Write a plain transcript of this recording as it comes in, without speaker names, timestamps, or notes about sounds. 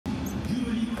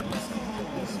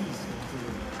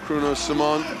Bruno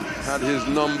Simon had his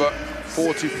number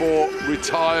 44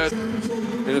 retired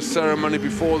in a ceremony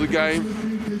before the game.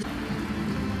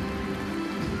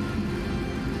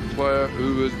 Player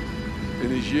who was, in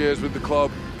his years with the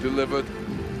club, delivered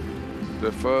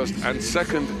their first and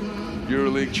second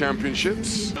EuroLeague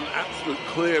championships. An absolute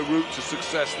clear route to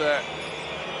success there,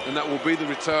 and that will be the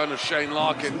return of Shane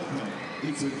Larkin.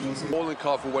 Calling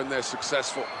card for when they're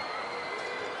successful.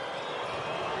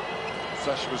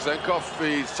 Sasha Vezenkov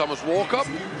feeds Thomas Walkup.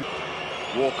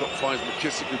 Walkup finds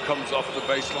McKissick, who comes off the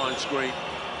baseline screen.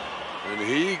 And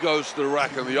he goes to the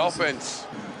rack, and the offense,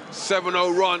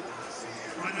 7-0 run,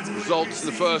 results in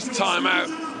the first timeout.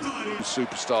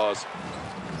 Superstars.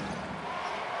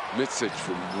 Micic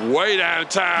from way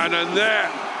downtown, and there,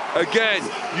 again,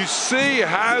 you see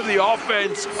how the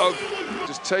offense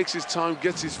just takes his time,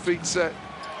 gets his feet set,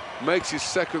 makes his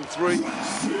second three.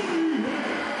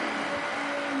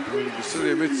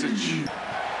 Vasilije Micic.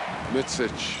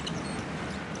 Micic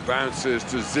bounces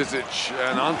to Zizic,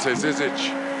 and Ante Zizic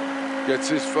gets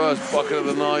his first bucket of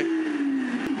the night.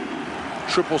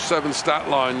 777 stat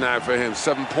line now for him.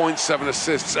 7 points, 7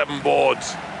 assists, 7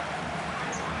 boards.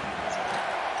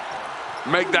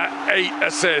 Make that 8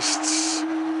 assists.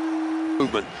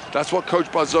 Movement. That's what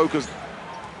Coach Barzokas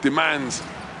demands.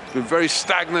 It's been very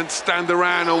stagnant. Stand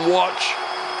around and watch.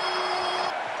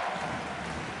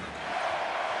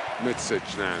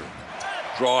 Micic now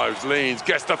drives, leans,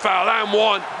 gets the foul, and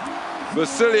one.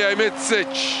 Vasilije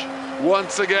Micic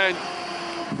once again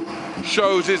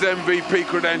shows his MVP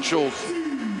credentials.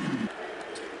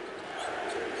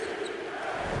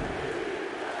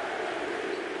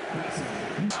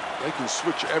 They can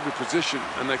switch at every position,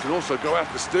 and they can also go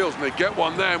after steals, and they get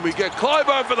one there, and we get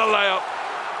Clyburn for the layup.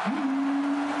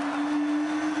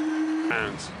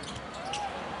 And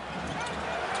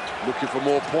looking for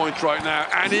more points right now,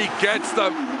 and he gets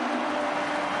them.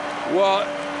 What?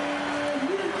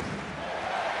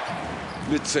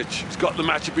 Micic has got the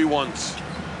matchup he wants.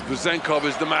 Vezenkov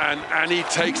is the man, and he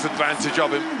takes advantage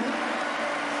of him.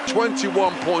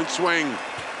 21-point swing.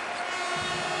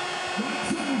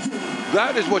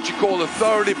 That is what you call a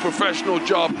thoroughly professional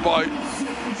job by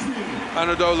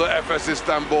Anadolu Efes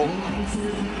Istanbul.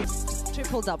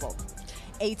 Triple-double.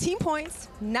 18 points,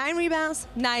 9 rebounds,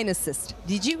 9 assists.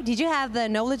 Did you have the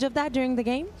knowledge of that during the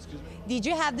game? Excuse me? Did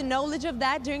you have the knowledge of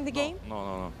that during the game?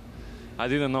 No. I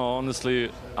didn't know,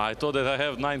 honestly. I thought that I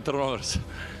have 9 turnovers.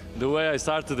 The way I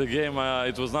started the game,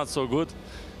 it was not so good.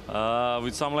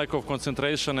 With some lack of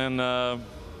concentration and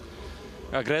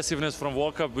aggressiveness from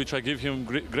Walkup, which I give him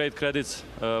great credits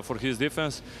for his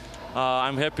defense.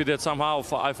 I'm happy that somehow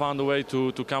I found a way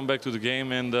to come back to the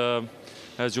game, and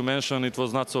as you mentioned, it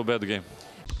was not so bad game.